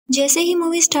जैसे ही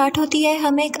movie start होती है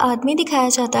हमें एक आदमी दिखाया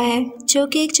जाता है जो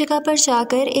कि एक जगह पर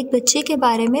जाकर एक बच्चे के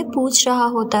बारे में पूछ रहा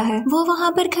होता है। वो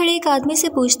वहाँ पर खड़े एक आदमी से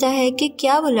पूछता है कि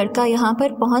क्या वो लड़का यहाँ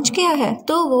पर पहुँच गया है,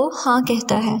 तो वो हाँ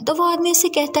कहता है। तो वो आदमी से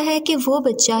कहता है कि वो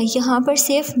बच्चा यहाँ पर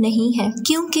सेफ नहीं है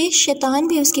क्योंकि शैतान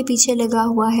भी उसके पीछे लगा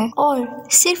हुआ है और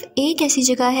सिर्फ एक ऐसी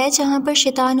जगह है जहाँ पर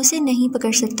शैतान उसे नहीं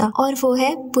पकड़ सकता और वो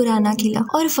है पुराना किला,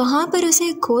 और वहाँ पर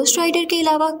उसे घोस्ट राइडर के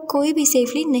अलावा कोई भी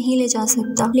सेफली नहीं ले जा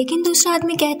सकता। लेकिन दूसरा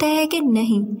आदमी कहता है कि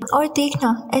नहीं, और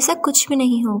देखना ऐसा कुछ भी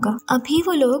नहीं होगा। अभी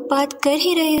वो लोग बात कर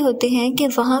ही रहे होते हैं कि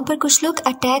वहाँ पर कुछ लोग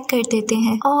अटैक कर देते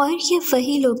हैं और ये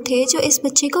वही लोग थे जो इस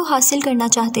बच्चे को हासिल करना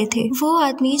चाहते थे। वो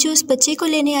आदमी जो उस बच्चे को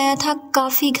लेने आया था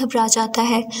काफी घबरा जाता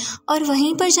है और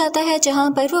वहीं पर जाता है जहाँ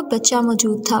पर वो बच्चा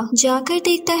मौजूद था। जाकर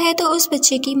देखता है तो उस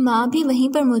बच्चे की माँ भी वहीं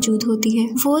पर मौजूद होती है।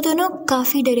 वो दोनों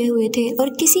काफी डरे हुए थे और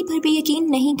किसी पर भी यकीन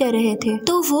नहीं कर रहे थे।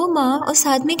 तो वो माँ उस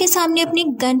आदमी के सामने अपनी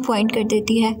गन पॉइंट कर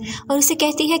देती है और उसे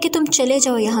कहती है कि तुम चले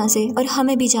जाओ यहाँ से और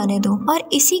हमें भी जाने दो। और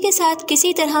इसी के साथ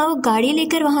किसी तरह वो गाड़ी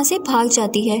लेकर वहाँ से भाग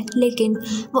जाती है, लेकिन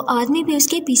वो आदमी भी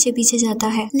उसके पीछे पीछे जाता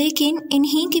है। लेकिन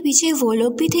इन्हीं के पीछे वो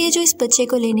लोग भी थे जो इस बच्चे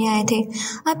को लेने आए थे।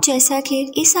 अब जैसा कि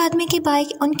इस आदमी की बाइक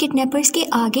उन किडनैपर्स के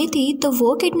आगे थी तो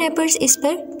वो किडनैपर्स इस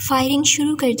पर फायरिंग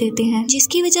शुरू कर देते हैं,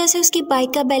 जिसकी वजह से उसकी बाइक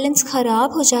का बैलेंस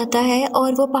खराब हो जाता है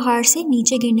और वो पहाड़ से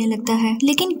नीचे गिरने लगता है।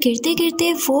 लेकिन गिरते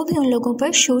गिरते वो भी उन लोगों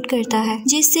पर शूट करता है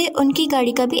जिससे उनकी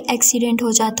गाड़ी का भी एक्सीडेंट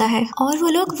हो जाता है और वो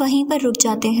लोग वहीं पर रुक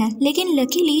जाते हैं। लेकिन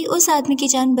लकीली उस आदमी की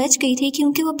जान बच गई थी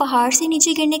क्योंकि वो पहाड़ से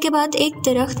नीचे गिरने के बाद एक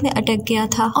दरख्त में अटक गया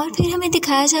था। और फिर हमें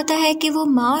दिखाया जाता है कि वो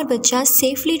माँ और बच्चा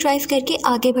सेफली ड्राइव करके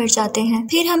आगे बढ़ जाते हैं।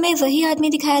 फिर हमें वही आदमी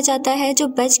दिखाया जाता है जो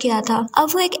बच गया था। अब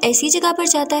वो एक ऐसी जगह पर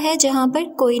जाता है जहाँ पर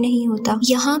कोई नहीं होता।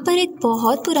 यहाँ पर एक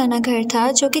बहुत पुराना घर था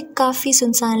जो कि काफी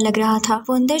सुनसान लग रहा था।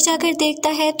 वो अंदर जाकर देखता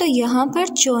है तो यहाँ पर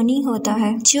जॉनी होता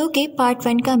है जो कि पार्ट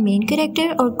 1 का मेन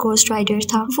कैरेक्टर और घोस्ट राइडर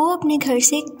था। वो अपने घर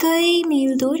से कई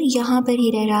मील दूर यहाँ पर ही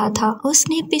रह रहा था।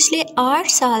 उसने पिछले 8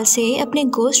 साल से अपने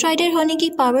घोस्ट राइडर होने की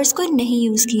पावर्स को नहीं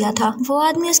यूज किया था। वो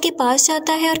आदमी उसके पास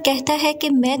जाता है और कहता है कि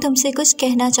मैं तुमसे कुछ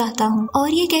कहना चाहता हूँ, और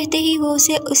ये कहते ही वो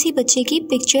उसे उसी बच्चे की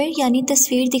पिक्चर यानी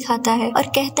तस्वीर दिखाता है और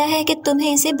कहता है कि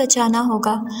तुम्हें इसे बचाना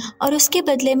होगा और उसके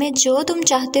बदले में जो तुम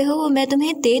चाहते हो वो मैं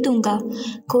तुम्हें दे दूंगा।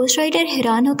 घोस्ट राइडर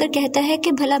हैरान होकर कहता है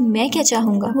कि भला मैं क्या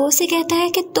चाहूंगा। वो उसे कहता है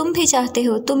कि तुम भी चाहते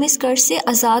हो, तुम इस कर्ज से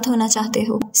आजाद होना चाहते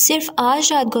हो। सिर्फ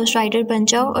आज रात घोस्ट राइडर बन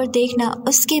जाओ और देखना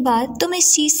उसके बाद तुम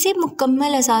इस चीज से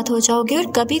मुकम्मल आजाद हो जाओगे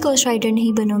और कभी घोस्ट राइडर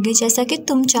नहीं बनोगे जैसा कि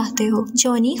तुम चाहते हो।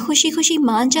 जॉनी खुशी खुशी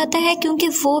मान जाता है क्योंकि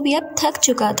वो भी अब थक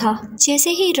चुका था। जैसे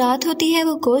ही रात होती है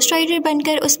वो घोस्ट राइडर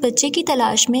बनकर उस बच्चे की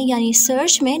तलाश में यानी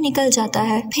सर्च में निकल जाता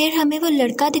है। फिर हमें वो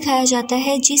लड़का दिखाया जाता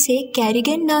है जिसे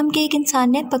कैरिगन नाम के एक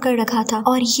इंसान ने पकड़ रखा था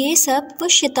और ये सब वो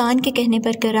शैतान के कहने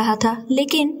पर कर रहा था।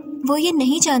 लेकिन वो ये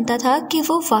नहीं जानता था कि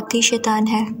वो वाकई शैतान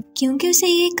है, क्योंकि उसे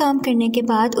ये काम करने के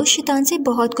बाद उस शैतान से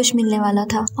बहुत कुछ मिलने वाला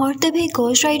था। और तभी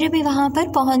घोस्ट राइडर भी वहाँ पर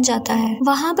पहुँच जाता है।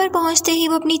 वहाँ पर पहुँचते ही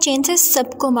वो अपनी चेन से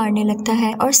सबको मारने लगता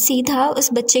है और सीधा उस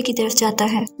बच्चे की तरफ जाता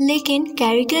है। लेकिन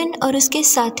कैरिगन और उसके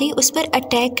साथी उस पर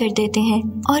अटैक कर देते हैं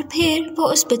और फिर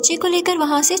वो उस बच्चे को लेकर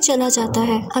वहाँ से चला जाता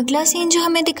है। अगला सीन जो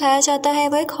हमें दिखाया जाता है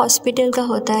वो एक हॉस्पिटल का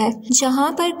होता है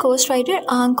जहाँ पर घोस्ट राइडर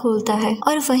आँख खोलता है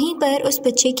और वहीं पर उस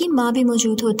बच्चे की माँ भी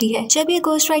मौजूद होती है। जब ये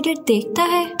घोस्ट राइडर देखता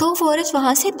है तो वो औरत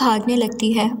वहाँ से भागने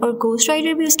लगती है और घोस्ट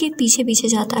राइडर भी उसके पीछे पीछे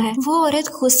जाता है। वो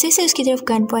औरत गुस्से से उसकी तरफ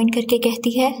गन पॉइंट करके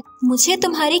कहती है, मुझे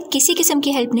तुम्हारी किसी किस्म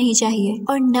की हेल्प नहीं चाहिए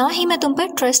और ना ही मैं तुम पर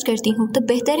ट्रस्ट करती हूँ, तो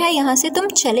बेहतर है यहाँ से तुम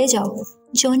चले जाओ।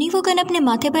 जॉनी वो गन अपने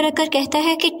माथे पर रखकर कहता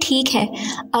है कि ठीक है,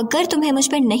 अगर तुम्हें मुझ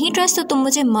पर नहीं ट्रस्ट तो तुम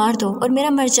मुझे मार दो और मेरा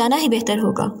मर जाना ही बेहतर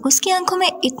होगा। उसकी आंखों में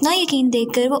इतना यकीन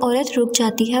देखकर वो औरत रुक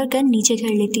जाती है और गन नीचे कर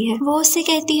लेती है। वो उससे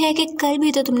कहती है कि कल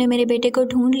भी तो तुमने मेरे बेटे को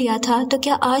ढूंढ लिया था, तो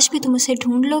क्या आज भी तुम उसे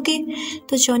ढूंढ लोगे?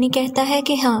 तो जॉनी कहता है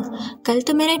कि हाँ, कल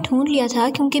तो मैंने ढूंढ लिया था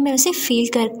क्योंकि मैं उसे फील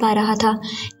कर पा रहा था,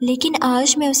 लेकिन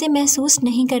आज मैं उसे महसूस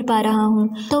नहीं कर पा रहा हूँ।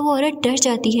 तो वो औरत डर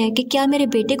जाती है कि क्या मेरे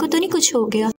बेटे को तो नहीं कुछ हो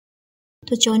गया?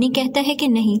 तो जॉनी कहता है कि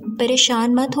नहीं,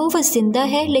 परेशान मत हो, वो जिंदा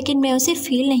है लेकिन मैं उसे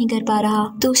फील नहीं कर पा रहा।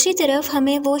 दूसरी तरफ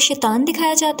हमें वो शैतान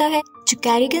दिखाया जाता है जो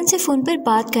कैरिगन से फोन पर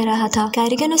बात कर रहा था।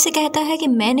 कैरिगन उसे कहता है कि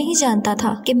मैं नहीं जानता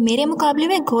था कि मेरे मुकाबले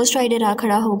में घोस्ट राइडर आ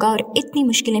खड़ा होगा और इतनी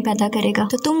मुश्किलें पैदा करेगा,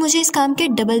 तो तुम मुझे इस काम के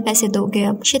डबल पैसे दोगे।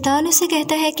 अब शैतान उसे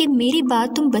कहता है कि मेरी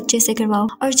बात तुम बच्चे से करवाओ,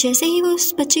 और जैसे ही वो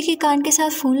उस बच्चे के कान के साथ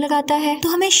फोन लगाता है तो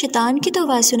हमें शैतान की तो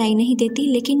आवाज सुनाई नहीं देती,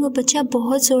 लेकिन वो बच्चा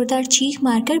बहुत जोरदार चीख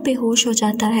मारकर बेहोश हो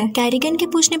जाता है। कैरिगन के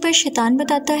पूछने पर शैतान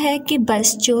बताता है कि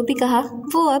बस जो भी कहा,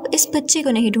 वो अब इस बच्चे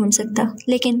को नहीं ढूंढ सकता,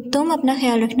 लेकिन तुम अपना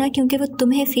ख्याल रखना क्योंकि वो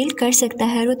तुम्हें फील कर सकता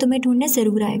है और वो तुम्हें ढूंढने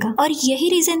जरूर आएगा। और यही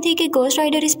रीजन थी कि घोस्ट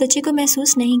राइडर इस बच्चे को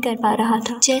महसूस नहीं कर पा रहा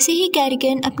था। जैसे ही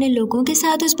कैरिगन अपने लोगों के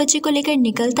साथ उस बच्चे को लेकर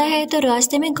निकलता है तो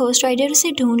रास्ते में घोस्ट राइडर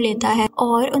उसे ढूंढ लेता है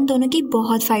और उन दोनों की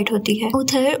बहुत फाइट होती है।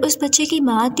 उधर उस बच्चे की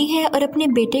माँ आती है और अपने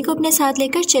बेटे को अपने साथ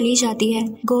लेकर चली जाती है।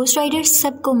 घोस्ट राइडर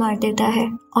सबको मार देता है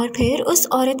और फिर उस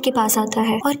औरत के पास आता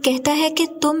है और कहता है कि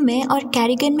तुम में और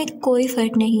कैरिगन में कोई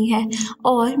फर्क नहीं है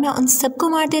और मैं उन सबको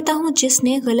मार देता हूँ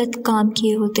जिसने गलत काम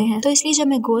किए होते हैं। तो इसलिए जब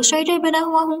मैं घोस्ट राइडर बना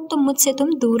हुआ हूँ तो मुझसे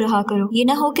तुम दूर रहा करो, ये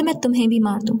ना हो कि मैं तुम्हें भी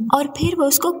मार दूं। और फिर वो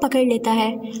उसको पकड़ लेता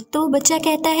है। तो बच्चा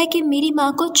कहता है कि मेरी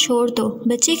माँ को छोड़ दो।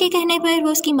 बच्चे के कहने पर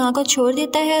वो उसकी माँ को छोड़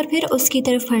देता है और फिर उसकी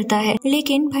तरफ बढ़ता है,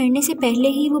 लेकिन भरने से पहले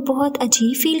ही वो बहुत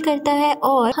अजीब फील करता है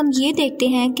और हम ये देखते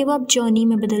हैं कि वो अब जॉनी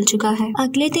में बदल चुका है।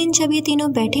 अगले दिन जब ये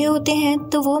तीनों बैठे होते हैं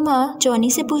तो वो माँ जॉनी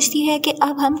से पूछती है कि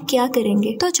अब हम क्या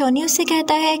करेंगे। तो जॉनी उससे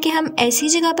कहता है कि हम ऐसी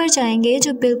जगह पर जाएंगे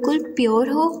जो बिल्कुल प्योर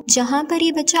हो, जहाँ पर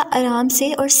ये बच्चा आराम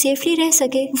से और सेफली रह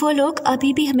सके। वो लोग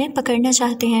अभी भी हमें पकड़ना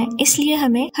चाहते हैं, इसलिए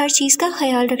हमें हर चीज का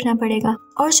ख्याल रखना पड़ेगा।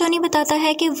 और जॉनी बताता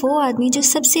है कि वो आदमी जो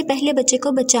सबसे पहले बच्चे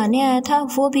को बचाने आया था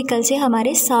वो भी कल से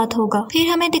हमारे साथ होगा। फिर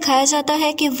हमें दिखाया जाता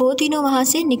है कि वो तीनों वहाँ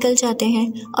से निकल जाते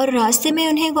हैं और रास्ते में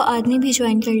उन्हें वो आदमी भी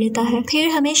ज्वाइन कर लेता है। फिर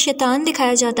हमें शैतान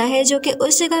दिखाया जाता है जो कि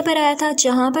उस जगह पर आया था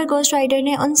जहाँ पर घोस्ट राइडर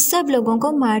ने उन सब लोगों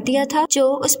को मार दिया था जो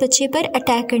उस बच्चे पर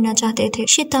अटैक करना चाहते थे।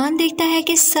 शैतान देखता है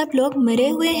कि सब लोग मरे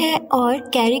हुए हैं और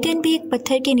कैरिगन भी एक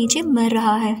पत्थर के नीचे मर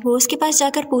रहा है। वो उसके पास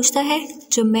जाकर पूछता है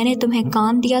जो मैंने तुम्हें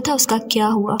काम दिया था उसका क्या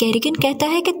हुआ। कैरिगन कहता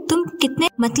है कि तुम कितने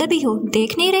मतलबी हो,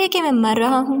 देख नहीं रहे कि मैं मर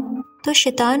रहा हूँ। तो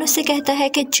शैतान उससे कहता है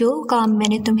कि जो काम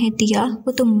मैंने तुम्हें दिया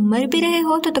वो तुम मर भी रहे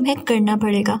हो तो तुम्हें करना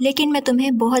पड़ेगा, लेकिन मैं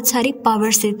तुम्हें बहुत सारी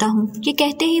पावर्स देता हूँ। ये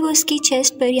कहते ही वो उसकी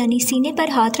चेस्ट पर यानी सीने पर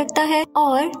हाथ रखता है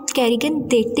और कैरिगन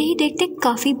देखते ही देखते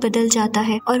काफी बदल जाता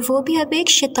है और वो भी अब एक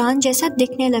शैतान जैसा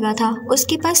दिखने लगा था।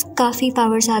 उसके पास काफी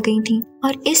पावर्स आ गई थी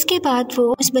और इसके बाद वो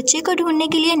उस बच्चे को ढूंढने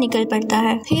के लिए निकल पड़ता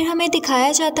है। फिर हमें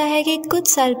दिखाया जाता है कि कुछ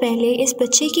साल पहले इस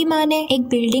बच्चे की माँ ने एक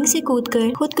बिल्डिंग से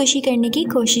कूदकर खुदकुशी करने की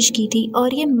कोशिश की थी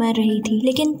और ये मर रही थी,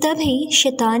 लेकिन तभी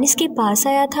शैतान इसके पास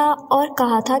आया था और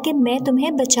कहा था कि मैं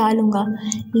तुम्हें बचा लूंगा,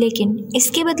 लेकिन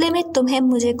इसके बदले में तुम्हें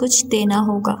मुझे कुछ देना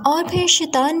होगा। और फिर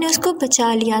शैतान ने उसको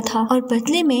बचा लिया था और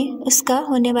बदले में उसका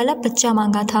होने वाला बच्चा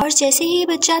मांगा था। और जैसे ही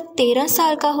बच्चा 13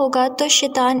 साल का होगा तो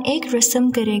शैतान एक रस्म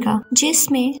करेगा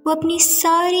जिसमें वो अपनी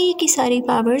सारी की सारी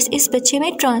पावर्स इस बच्चे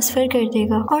में ट्रांसफर कर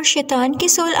देगा और शैतान की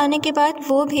सोल आने के बाद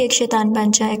वो भी एक शैतान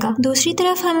बन जाएगा। दूसरी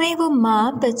तरफ हमें वो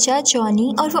माँ, बच्चा,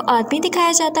 जॉनी और वो आदमी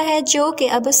दिखाया जाता है जो कि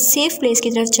अब उस सेफ प्लेस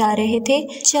की तरफ जा रहे थे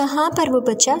जहाँ पर वो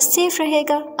बच्चा सेफ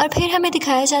रहेगा। और फिर हमें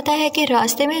दिखाया जाता है कि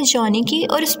रास्ते में जॉनी की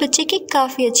और उस बच्चे की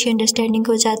काफी अच्छी अंडरस्टैंडिंग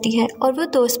हो जाती है और वो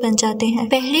दोस्त बन जाते हैं।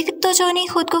 पहले तो जॉनी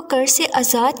खुद को कर्ज से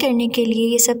आजाद करने के लिए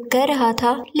ये सब कर रहा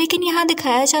था, लेकिन यहाँ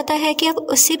दिखाया जाता है कि अब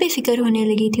उससे भी फिक्र होने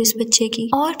लगी थी उस बच्चे की।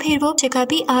 और फिर वो जगह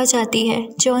भी आ जाती है।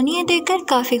 जॉनी ये देखकर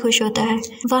काफी खुश होता है।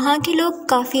 वहाँ के लोग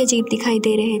काफी अजीब दिखाई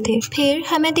दे रहे थे। फिर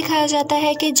हमें दिखाया जाता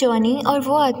है कि जॉनी और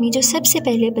वो आदमी जो सबसे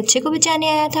पहले बच्चे को बचाने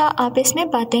आया था आपस में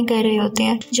बातें कर रहे होते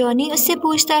हैं। जॉनी उससे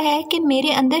पूछता है कि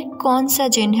मेरे अंदर कौन सा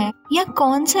जिन है या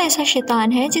कौन सा ऐसा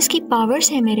शैतान है जिसकी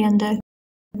पावर्स है मेरे अंदर।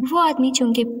 वो आदमी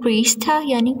चूंकि प्रीस्ट था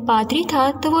यानी पादरी था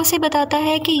तो वो उसे बताता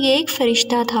है कि ये एक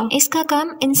फरिश्ता था, इसका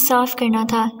काम इंसाफ करना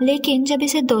था, लेकिन जब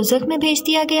इसे दोज़ख में भेज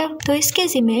दिया गया तो इसके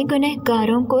जिम्मे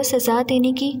गुनहगारों को सजा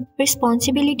देने की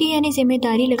रिस्पॉन्सिबिलिटी यानी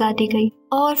जिम्मेदारी लगा दी गई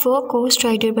और वो घोस्ट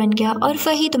राइडर बन गया और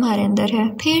वही तुम्हारे अंदर है।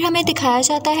 फिर हमें दिखाया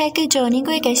जाता है कि जॉनी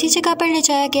को एक ऐसी जगह पर ले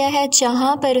जाया गया है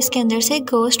जहाँ पर उसके अंदर से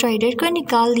घोस्ट राइडर को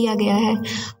निकाल दिया गया है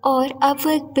और अब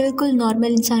वो एक बिल्कुल नॉर्मल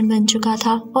इंसान बन चुका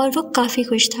था और वो काफी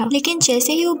खुश था। लेकिन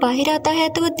जैसे ही वो बाहर आता है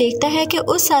तो वो देखता है कि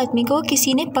उस आदमी को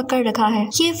किसी ने पकड़ रखा है।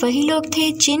 ये वही लोग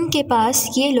थे जिनके पास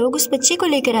ये लोग उस बच्चे को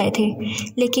लेकर आए थे,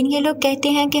 लेकिन ये लोग कहते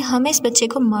हैं कि हमें इस बच्चे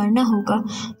को मारना होगा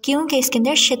क्योंकि इसके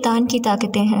अंदर शैतान की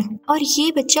ताकतें हैं और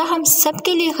ये बच्चा हम सब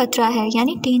के लिए खतरा है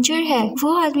यानी डेंजर है।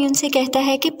 वो आदमी उनसे कहता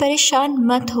है कि परेशान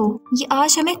मत हो, ये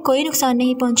आज हमें कोई नुकसान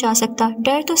नहीं पहुंचा सकता,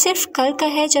 डर तो सिर्फ कल का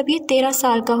है जब ये 13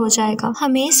 साल का हो जाएगा।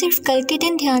 हमें सिर्फ कल के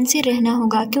दिन ध्यान से रहना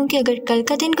होगा क्योंकि अगर कल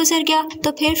का दिन गुजर गया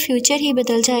तो फिर फ्यूचर ही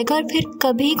बदल जाएगा और फिर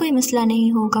कभी कोई मसला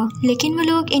नहीं होगा। लेकिन वो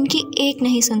लोग इनकी एक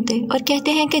नहीं सुनते और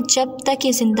कहते हैं कि जब तक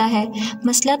ये जिंदा है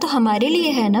मसला तो हमारे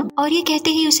लिए है ना। और ये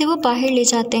कहते ही उसे वो बाहर ले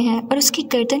जाते हैं और उसकी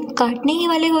गर्दन काटने ही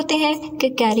वाले होते हैं कि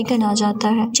कैरिगन आ जाता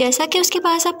है। जैसा कि उसकी उसके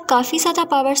पास अब काफी ज्यादा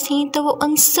पावर्स थी तो वो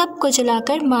उन सब को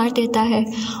जलाकर मार देता है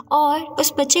और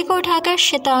उस बच्चे को उठाकर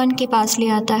शैतान के पास ले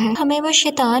आता है। हमें वो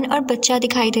शैतान और बच्चा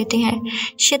दिखाई देते हैं।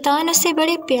 शैतान उससे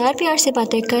बड़े प्यार प्यार से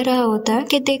बातें कर रहा होता है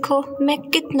कि देखो मैं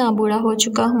कितना बूढ़ा हो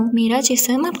चुका हूँ, मेरा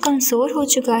जिस्म अब कमजोर हो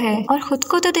चुका है और खुद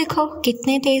को तो देखो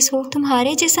कितने तेज हो।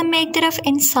 तुम्हारे जिस्म में एक तरफ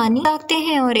इंसानी ताकतें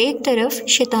हैं और एक तरफ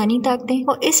शैतानी ताकतें,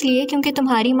 और इसलिए क्योंकि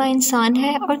तुम्हारी माँ इंसान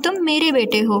है और तुम मेरे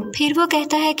बेटे हो। फिर वो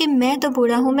कहता है कि मैं तो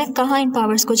बूढ़ा हूँ, मैं कहाँ इन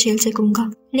पावर्स को झेल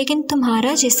सकूंगा, लेकिन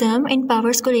तुम्हारा जिस्म इन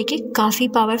पावर्स को लेके काफी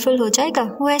पावरफुल हो जाएगा।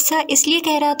 वो ऐसा इसलिए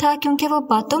कह रहा था क्योंकि वो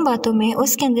बातों बातों में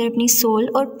उसके अंदर अपनी सोल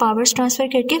और पावर्स ट्रांसफर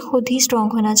करके खुद ही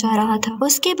स्ट्रॉन्ग होना चाह रहा था।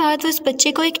 उसके बाद वो उस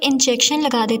बच्चे को एक इंजेक्शन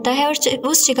लगा देता है और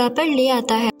उस जगह पर ले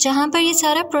आता है जहाँ पर ये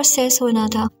सारा प्रोसेस होना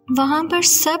था। वहाँ पर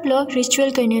सब लोग रिचुअल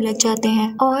करने लग जाते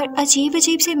हैं और अजीब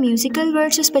अजीब से म्यूजिकल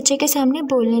वर्ड्स उस बच्चे के सामने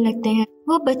बोलने लगते हैं।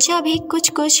 वो बच्चा भी कुछ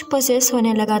कुछ पोसेस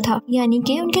होने लगा था, यानी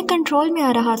कि उनके कंट्रोल में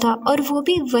आ रहा था और वो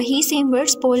भी वही सेम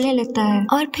वर्ड्स बोलने लगता है।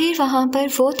 और फिर वहाँ पर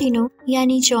वो तीनों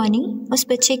यानी जॉनी, उस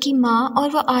बच्चे की माँ और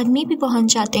वो आदमी भी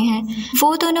पहुंच जाते हैं।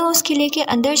 वो दोनों उस किले के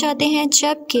अंदर जाते हैं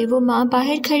जबकि वो माँ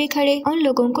बाहर खड़े खड़े उन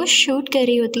लोगों को शूट कर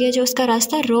रही होती है जो उसका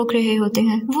रास्ता रोक रहे होते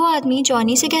हैं। वो आदमी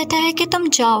जॉनी से कहता है कि तुम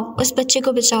जाओ उस बच्चे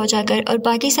को बचाओ जाकर और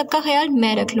बाकी सबका ख्याल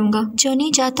मैं रख लूंगा।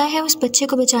 जॉनी जाता है उस बच्चे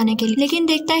को बचाने के लिए, लेकिन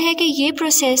देखता है कि ये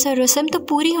प्रोसेस और रस्म तो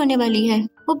पूरी होने वाली है।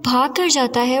 वो भाग कर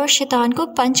जाता है और शैतान को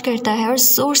पंच करता है और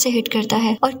जोर से हिट करता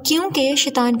है, और क्योंकि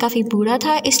शैतान काफी बूढ़ा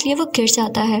था इसलिए वो गिर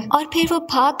जाता है। और फिर वो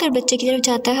भाग कर बच्चे की तरफ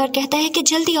जाता है और कहता है कि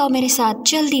जल्दी आओ मेरे साथ,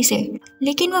 जल्दी से।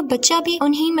 लेकिन वो बच्चा भी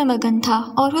उन्हीं में मगन था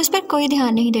और वो उस पर कोई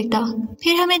ध्यान नहीं देता।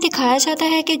 फिर हमें दिखाया जाता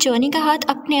है कि जॉनी का हाथ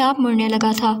अपने आप मुड़ने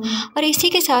लगा था और इसी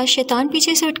के साथ शैतान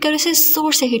पीछे से उठकर उसे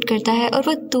जोर से हिट करता है और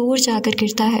वो दूर जाकर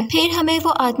गिरता है। फिर हमें वो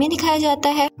आदमी दिखाया जाता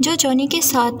है जो जॉनी के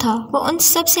साथ था। वो उन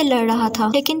सब से लड़ रहा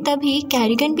था, लेकिन तभी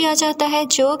कैरिगन भी आ जाता है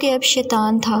जो कि अब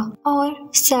शैतान था और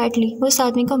सैडली उस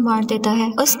आदमी को मार देता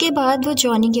है। उसके बाद वो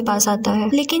जॉनी के पास आता है,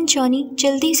 लेकिन जॉनी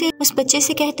जल्दी से उस बच्चे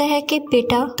से कहता है कि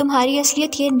बेटा तुम्हारी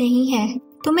असलियत ये नहीं है,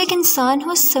 तुम एक इंसान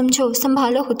हो, समझो,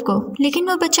 संभालो खुद को। लेकिन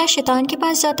वो बच्चा शैतान के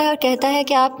पास जाता है और कहता है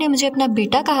कि आपने मुझे अपना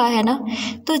बेटा कहा है ना,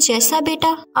 तो जैसा बेटा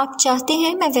आप चाहते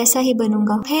हैं मैं वैसा ही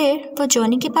बनूंगा। फिर वो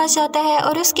जॉनी के पास जाता है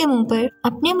और उसके मुंह पर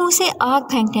अपने मुंह से आग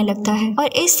फेंकने लगता है और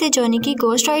इससे जॉनी की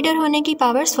गोस्ट राइडर होने की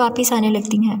पावर्स वापिस आने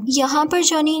लगती हैं। यहाँ पर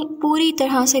जॉनी पूरी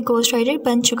तरह से गोस्ट राइडर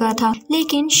बन चुका था,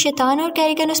 लेकिन शैतान और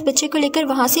कैरिगन उस बच्चे को लेकर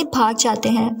वहाँ से भाग जाते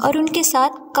हैं और उनके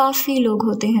साथ काफी लोग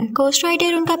होते हैं। गोस्ट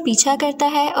राइडर उनका पीछा करता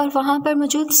है और वहाँ पर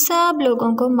मौजूद सब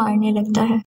लोगों को मारने लगता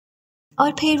है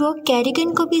और फिर वो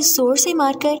कैरिगन को भी जोर से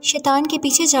मारकर शैतान के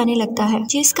पीछे जाने लगता है।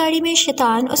 जिस गाड़ी में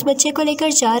शैतान उस बच्चे को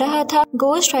लेकर जा रहा था,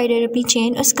 गोस्ट राइडर अपनी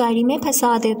चेन उस गाड़ी में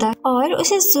फंसा देता है और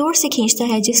उसे जोर से खींचता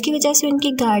है, जिसकी वजह से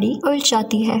उनकी गाड़ी उल्ट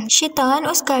जाती है। शैतान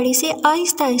उस गाड़ी से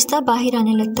आहिस्ता आहिस्ता बाहर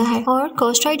आने लगता है और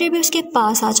गोस्ट राइडर भी उसके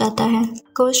पास आ जाता है।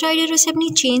 गोस्ट राइडर उसे अपनी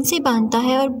चेन से बांधता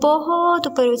है और बहुत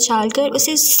ऊपर उछालकर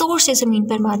उसे जोर से जमीन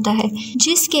पर मारता है,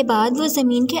 जिसके बाद वो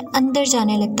जमीन के अंदर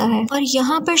जाने लगता है और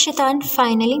यहाँ पर शैतान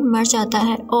फाइनली मर जाता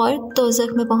है और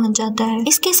दोज़ख में पहुंच जाता है।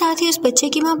 इसके साथ ही उस बच्चे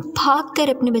की माँ भागकर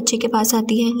अपने बच्चे के पास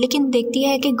आती है, लेकिन देखती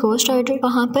है कि गोस्ट राइडर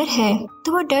वहाँ पर है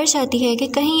तो वो डर जाती है कि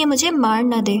कहीं ये मुझे मार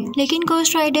ना दे। लेकिन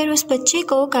गोस्ट राइडर उस बच्चे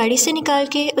को गाड़ी से निकाल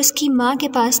के उसकी माँ के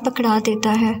पास पकड़ा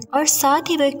देता है और साथ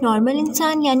ही वो एक नॉर्मल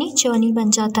इंसान यानी जॉनी बन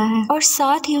जाता है और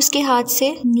साथ ही उसके हाथ से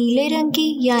नीले रंग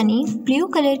की यानी ब्लू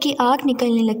कलर की आग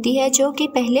निकलने लगती है जो कि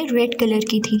पहले रेड कलर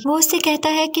की थी। वो उससे कहता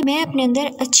है कि मैं अपने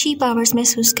अंदर अच्छी पावर्स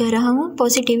महसूस कर रहा हूँ,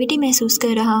 पॉजिटिविटी महसूस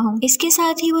कर रहा हूँ। इसके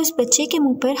साथ ही वो उस बच्चे के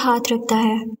मुंह पर हाथ रखता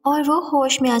है और वो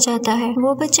होश में आ जाता है।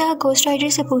 वो बच्चा गोस्ट राइडर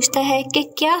से पूछता है कि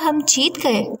क्या हम जीत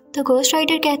गए? तो गोस्ट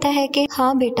राइडर कहता है कि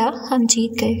हाँ बेटा हम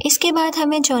जीत गए। इसके बाद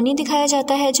हमें जॉनी दिखाया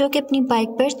जाता है जो कि अपनी बाइक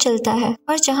पर चलता है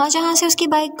और जहाँ जहाँ से उसकी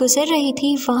बाइक गुजर रही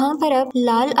थी वहाँ पर अब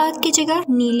लाल आग की जगह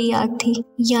नीली आग थी,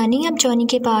 यानी अब जॉनी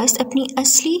के पास अपनी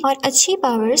असली और अच्छी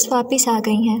पावर्स वापस आ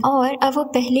गई हैं और अब वो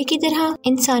पहले की तरह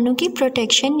इंसानों की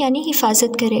प्रोटेक्शन यानी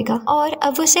हिफाजत करेगा और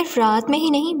अब वो सिर्फ रात में ही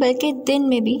नहीं बल्कि दिन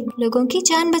में भी लोगों की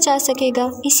जान बचा सकेगा।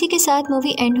 इसी के साथ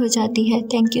मूवी एंड हो जाती है।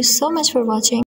 Thank you so much for watching.